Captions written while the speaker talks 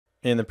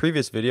In the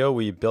previous video,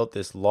 we built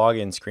this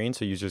login screen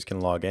so users can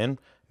log in.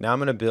 Now I'm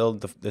going to build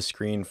the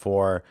screen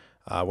for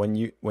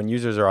when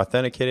users are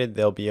authenticated,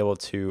 they'll be able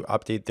to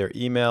update their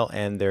email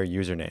and their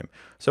username.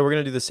 So we're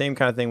going to do the same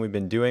kind of thing we've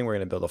been doing. We're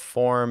going to build a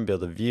form,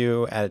 build a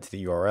view, add it to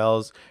the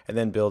URLs, and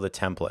then build a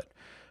template.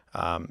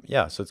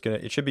 Yeah, so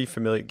it should be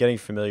getting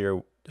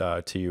familiar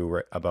to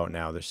you about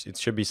now. It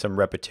should be some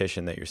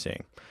repetition that you're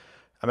seeing.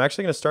 I'm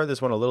actually going to start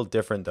this one a little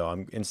different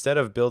though. Instead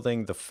of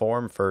building the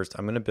form first,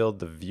 I'm going to build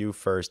the view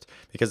first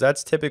because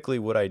that's typically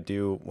what I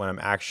do when I'm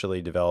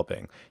actually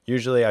developing.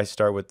 Usually I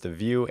start with the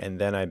view and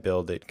then I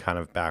build it kind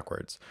of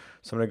backwards.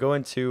 So I'm going to go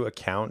into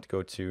account,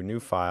 go to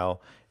new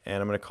file,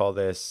 and I'm going to call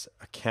this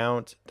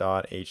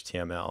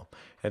account.html.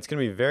 And it's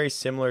going to be very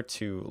similar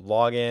to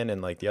login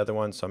and like the other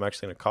one. So I'm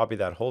actually going to copy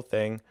that whole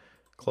thing,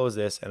 close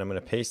this, and I'm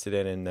going to paste it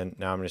in, and then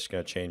now I'm just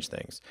going to change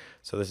things.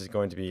 So this is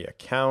going to be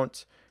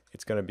account.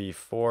 It's going to be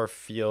for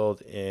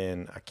field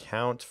in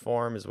account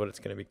form is what it's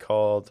going to be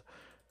called.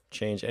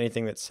 Change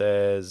anything that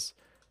says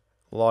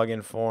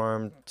login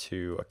form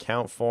to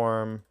account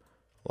form,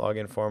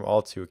 login form,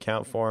 all to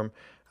account form.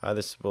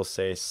 This will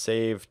say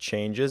save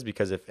changes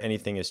because if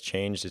anything is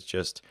changed, it's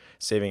just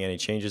saving any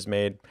changes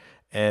made.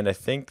 And I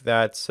think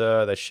that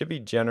should be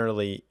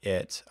generally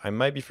it. I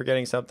might be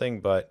forgetting something,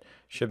 but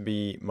should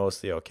be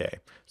mostly okay.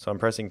 So I'm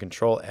pressing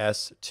Control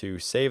S to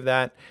save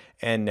that.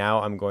 And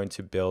now I'm going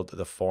to build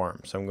the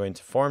form. So I'm going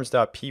to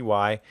forms.py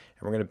and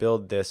we're going to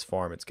build this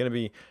form. It's going to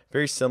be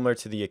very similar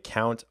to the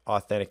account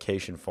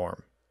authentication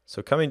form.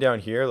 So coming down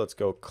here, let's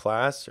go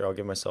class, or I'll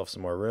give myself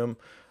some more room.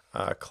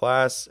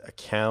 Class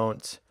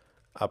account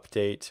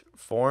update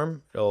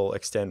form. It'll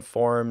extend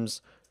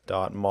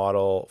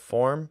forms.model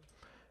form.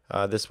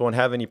 This won't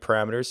have any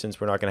parameters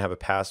since we're not going to have a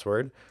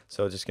password.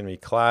 So it's just going to be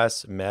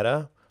class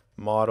meta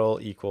model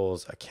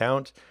equals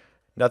account.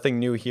 Nothing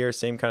new here.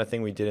 Same kind of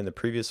thing we did in the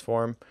previous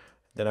form.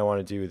 Then I want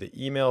to do the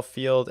email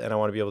field and I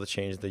want to be able to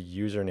change the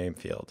username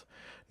field.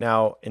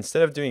 Now,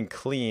 instead of doing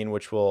clean,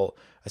 which will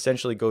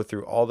essentially go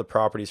through all the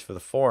properties for the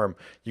form,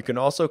 you can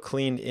also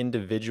clean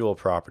individual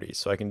properties.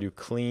 So I can do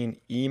clean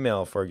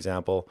email, for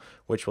example,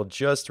 which will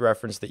just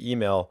reference the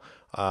email,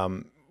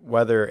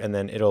 whether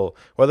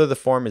the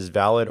form is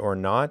valid or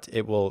not,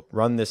 it will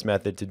run this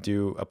method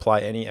to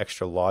apply any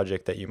extra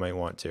logic that you might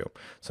want to.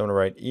 So I'm going to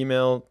write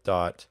email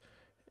dot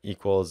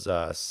equals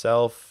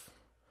self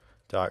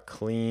dot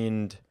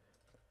cleaned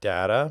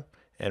data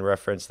and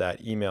reference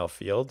that email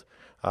field.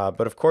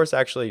 But of course,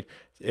 actually,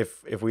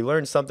 if we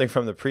learned something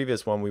from the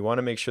previous one, we want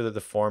to make sure that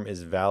the form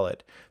is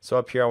valid. So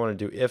up here, I want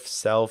to do if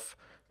self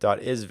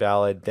dot is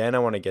valid, then I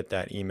want to get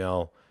that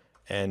email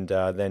and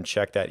then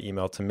check that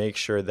email to make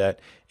sure that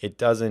it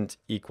doesn't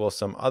equal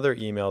some other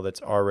email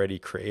that's already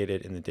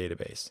created in the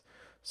database.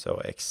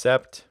 So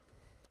except,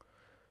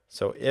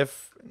 so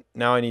if,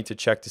 now I need to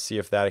check to see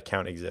if that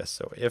account exists.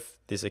 So if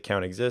this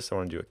account exists, I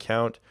want to do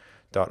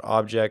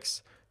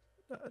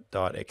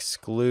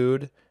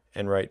account.objects.exclude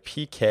and write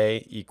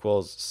pk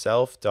equals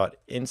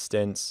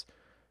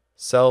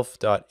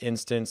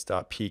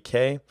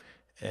self.instance.pk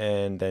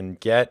and then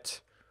get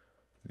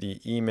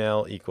the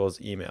email equals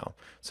email.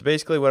 So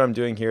basically what I'm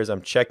doing here is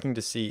I'm checking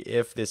to see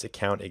if this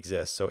account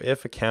exists. So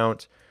if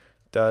account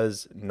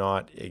does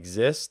not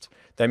exist,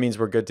 that means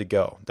we're good to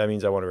go. That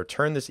means I want to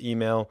return this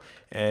email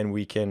and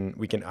we can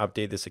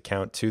update this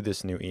account to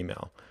this new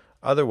email.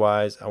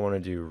 Otherwise, I want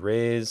to do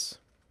raise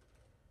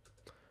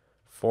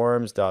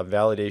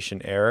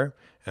forms.validation error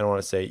and I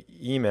want to say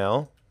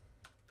email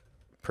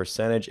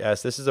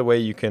 %s. This is a way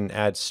you can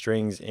add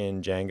strings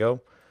in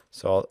Django.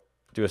 So I'll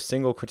do a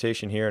single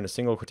quotation here and a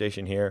single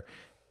quotation here.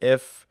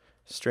 If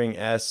string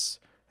s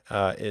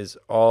is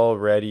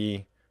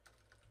already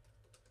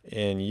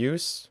in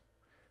use,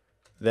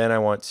 then I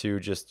want to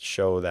just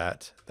show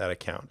that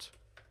account.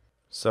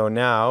 So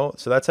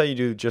that's how you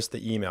do just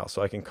the email.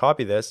 So I can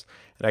copy this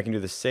and I can do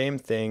the same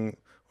thing,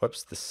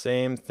 the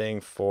same thing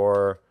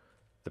for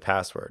the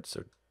password.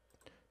 So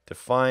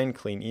define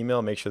clean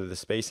email, make sure that the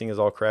spacing is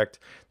all correct.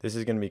 This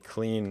is going to be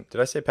clean.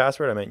 Did I say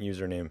password? I meant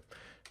username.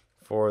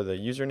 For the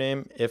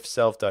username, if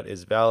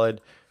self.isValid,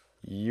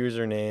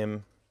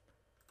 username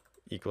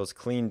equals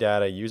clean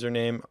data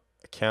username,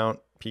 account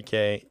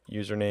pk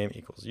username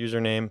equals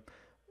username,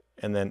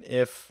 and then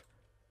if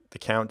the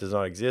count does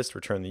not exist,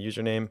 return the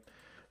username.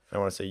 I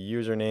want to say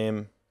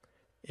username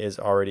is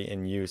already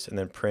in use, and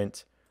then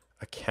print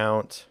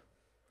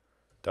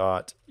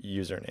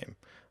account.username.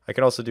 I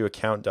can also do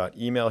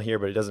account.email here,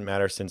 but it doesn't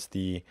matter since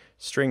the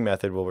string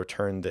method will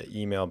return the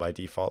email by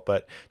default.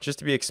 But just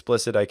to be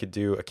explicit, I could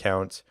do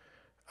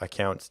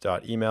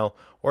account.email,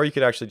 or you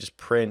could actually just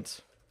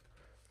print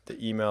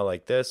the email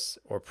like this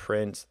or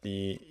print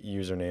the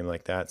username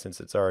like that since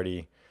it's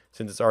already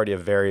a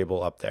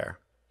variable up there.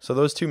 So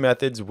those two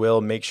methods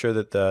will make sure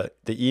that the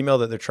email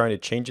that they're trying to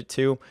change it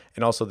to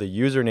and also the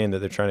username that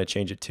they're trying to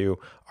change it to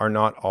are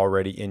not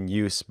already in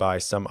use by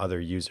some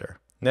other user.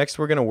 Next,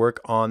 we're going to work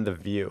on the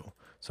view.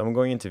 So I'm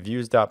going into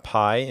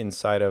views.py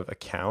inside of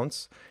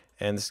accounts,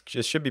 and this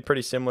just should be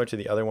pretty similar to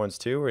the other ones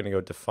too. We're going to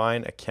go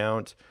define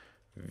account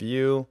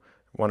view.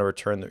 We want to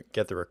return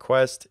get the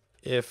request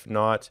if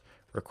not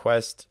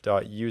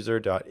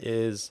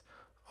request.user.is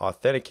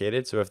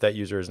authenticated. So if that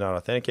user is not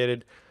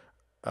authenticated,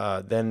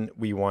 then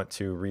we want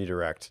to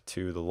redirect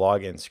to the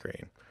login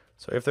screen.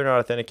 So if they're not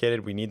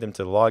authenticated, we need them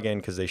to log in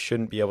because they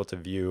shouldn't be able to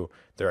view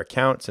their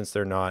account since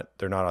they're not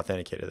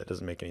authenticated. That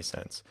doesn't make any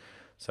sense.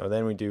 So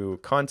then we do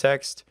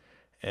context,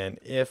 and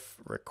if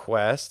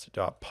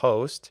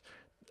request.post,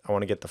 I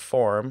want to get the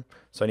form.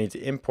 So I need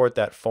to import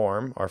that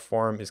form. Our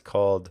form is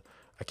called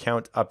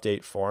account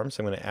update form.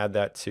 So I'm going to add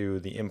that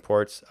to the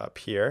imports up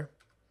here.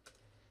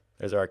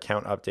 There's our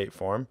account update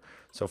form.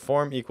 So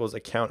form equals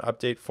account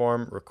update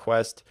form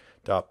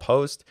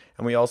request.post.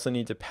 And we also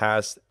need to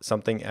pass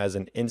something as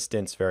an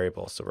instance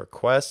variable. So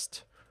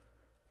request.user,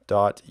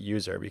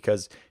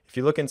 because if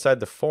you look inside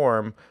the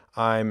form,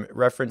 I'm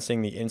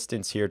referencing the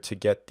instance here to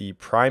get the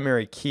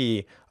primary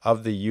key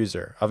of the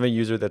user, of a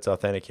user that's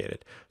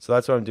authenticated. So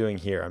that's what I'm doing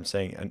here. I'm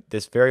saying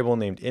this variable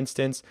named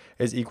instance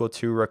is equal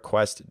to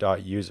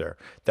request.user.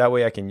 That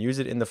way I can use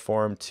it in the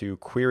form to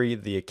query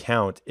the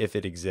account if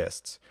it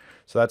exists.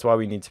 So that's why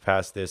we need to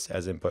pass this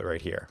as input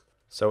right here.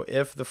 So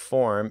if the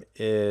form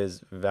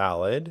is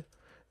valid,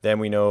 then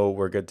we know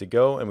we're good to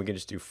go, and we can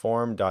just do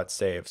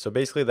form.save. So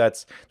basically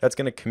that's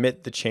going to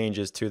commit the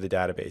changes to the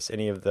database,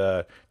 any of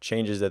the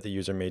changes that the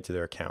user made to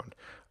their account.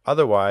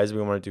 Otherwise,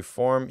 we want to do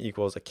form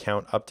equals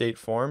account update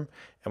form,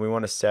 and we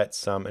want to set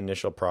some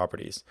initial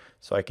properties.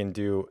 So I can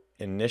do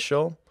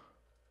initial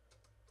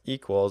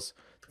equals,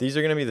 these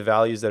are going to be the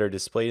values that are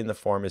displayed in the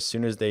form as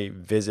soon as they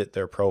visit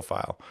their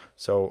profile.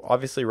 So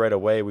obviously right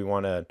away we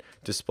want to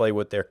display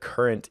what their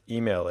current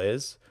email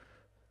is.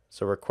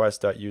 So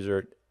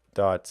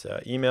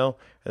request.user.email,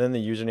 and then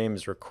the username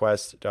is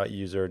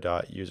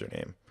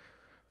request.user.username.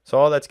 So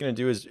all that's going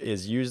to do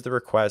is use the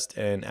request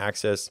and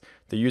access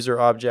the user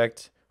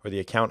object, or the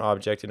account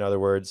object in other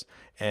words,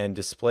 and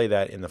display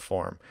that in the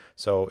form.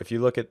 So if you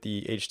look at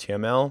the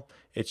HTML,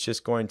 it's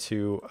just going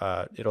to,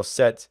 it'll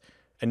set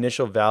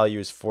initial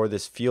values for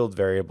this field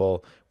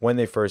variable when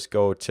they first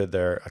go to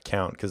their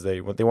account, because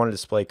they want to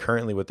display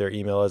currently what their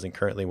email is and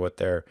currently what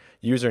their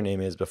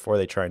username is before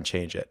they try and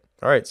change it.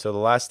 All right, so the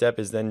last step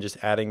is then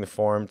just adding the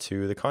form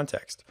to the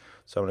context.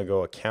 So I'm going to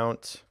go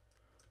account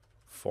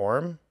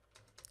form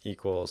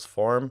equals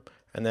form,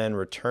 and then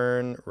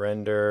return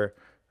render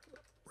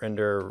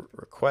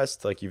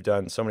request like you've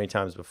done so many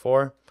times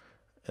before.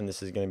 And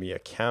this is going to be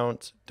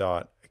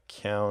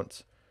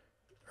account.account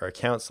or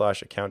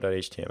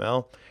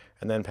account/account.html,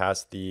 and then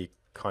pass the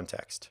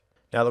context.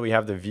 Now that we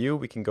have the view,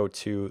 we can go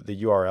to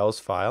the URLs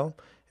file.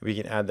 We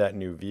can add that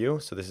new view.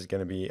 So this is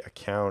going to be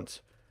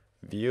account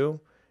view,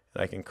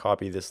 and I can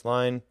copy this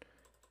line,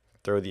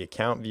 throw the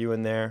account view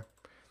in there.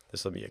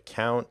 This will be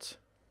account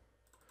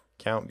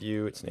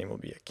view. Its name will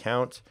be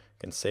account. You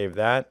can save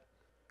that.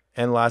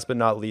 And last but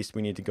not least,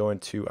 we need to go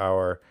into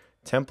our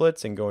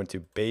templates and go into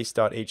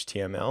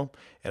base.html,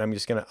 and I'm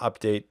just going to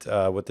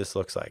update what this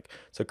looks like.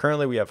 So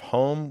currently we have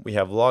home, we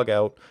have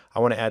logout. I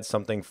want to add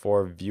something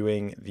for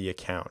viewing the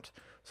account.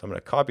 So I'm going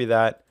to copy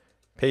that,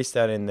 paste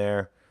that in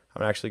there.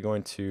 I'm actually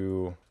going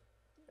to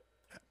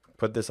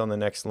put this on the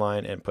next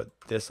line and put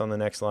this on the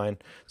next line.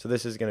 So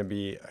this is going to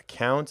be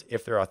account.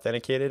 If they're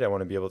authenticated, I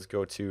want to be able to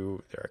go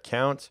to their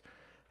account.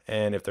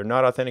 And if they're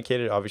not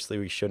authenticated, obviously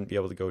we shouldn't be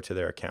able to go to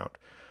their account.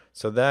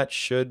 So that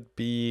should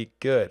be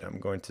good. I'm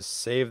going to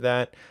save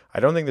that. I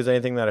don't think there's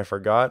anything that I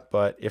forgot,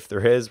 but if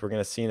there is, we're going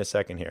to see in a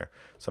second here.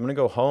 So I'm going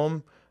to go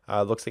home.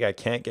 Looks like I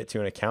can't get to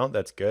an account.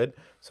 That's good.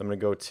 So I'm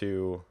going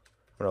to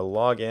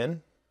log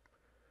in.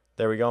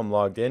 There we go. I'm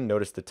logged in.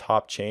 Notice the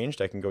top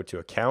changed. I can go to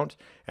account,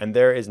 and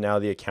there is now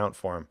the account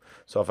form.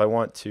 So if I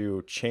want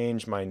to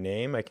change my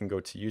name, I can go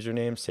to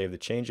username, save the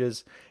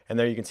changes, and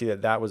there you can see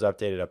that that was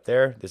updated up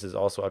there. This is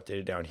also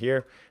updated down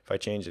here. If I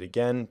change it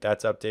again,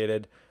 that's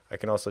updated. I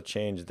can also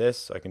change this.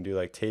 So I can do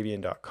like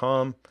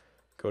tabian.com,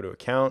 go to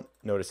account,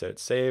 notice that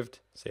it's saved,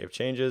 save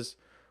changes.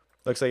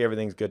 Looks like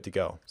everything's good to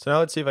go. So now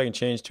let's see if I can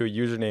change to a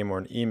username or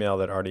an email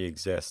that already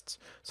exists.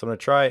 So I'm going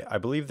to try, I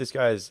believe this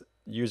guy's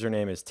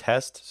username is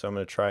test. So I'm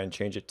going to try and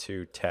change it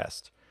to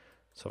test.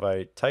 So if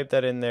I type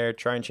that in there,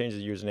 try and change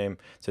the username, it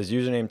says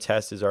username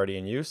test is already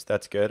in use.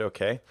 That's good.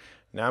 Okay.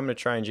 Now I'm going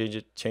to try and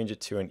change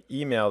it to an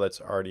email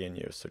that's already in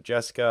use. So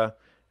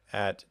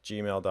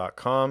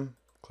jessica@gmail.com,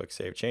 click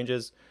save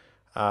changes.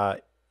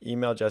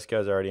 Email Jessica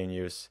is already in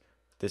use.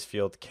 This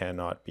field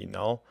cannot be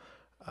null.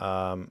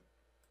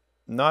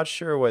 Not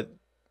sure what,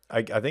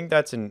 I think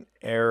that's an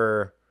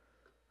error.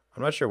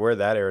 I'm not sure where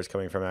that error is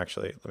coming from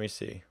actually. Let me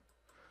see.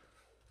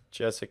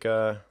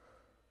 Jessica,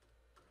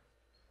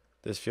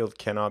 this field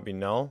cannot be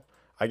null.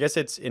 I guess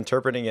it's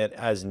interpreting it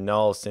as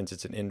null since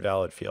it's an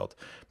invalid field.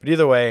 But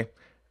either way,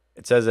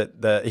 it says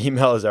that the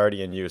email is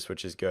already in use,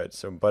 which is good.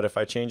 So, but if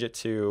I change it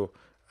to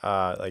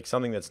like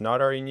something that's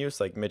not already in use,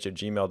 like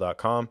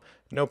mitch@gmail.com,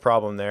 no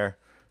problem there.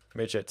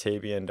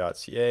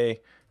 mitch@tabian.ca,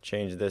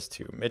 change this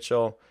to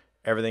Mitchell.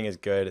 Everything is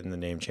good and the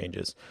name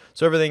changes.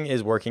 So everything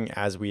is working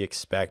as we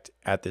expect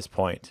at this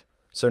point.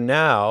 So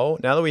now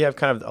that we have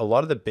kind of a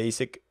lot of the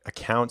basic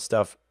account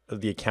stuff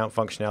the account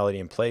functionality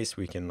in place.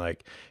 We can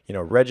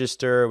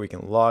register, we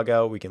can log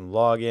out, we can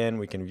log in,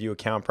 we can view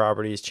account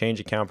properties, change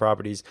account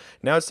properties.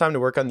 Now it's time to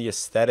work on the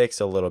aesthetics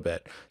a little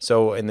bit.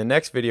 So in the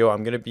next video,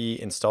 I'm going to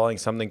be installing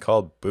something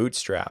called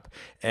Bootstrap.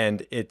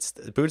 And it's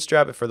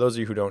Bootstrap, for those of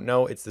you who don't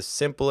know, it's the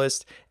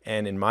simplest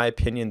and, in my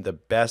opinion, the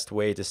best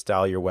way to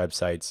style your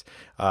websites,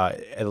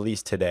 at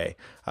least today.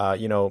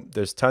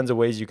 There's tons of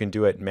ways you can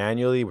do it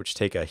manually, which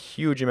take a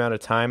huge amount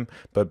of time,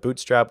 but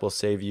Bootstrap will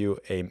save you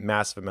a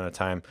massive amount of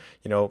time.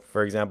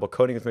 For example,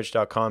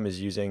 codingwithmitch.com is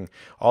using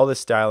all this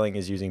styling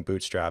is using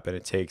Bootstrap, and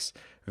it takes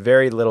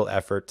very little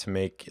effort to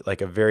make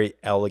like a very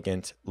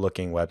elegant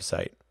looking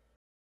website.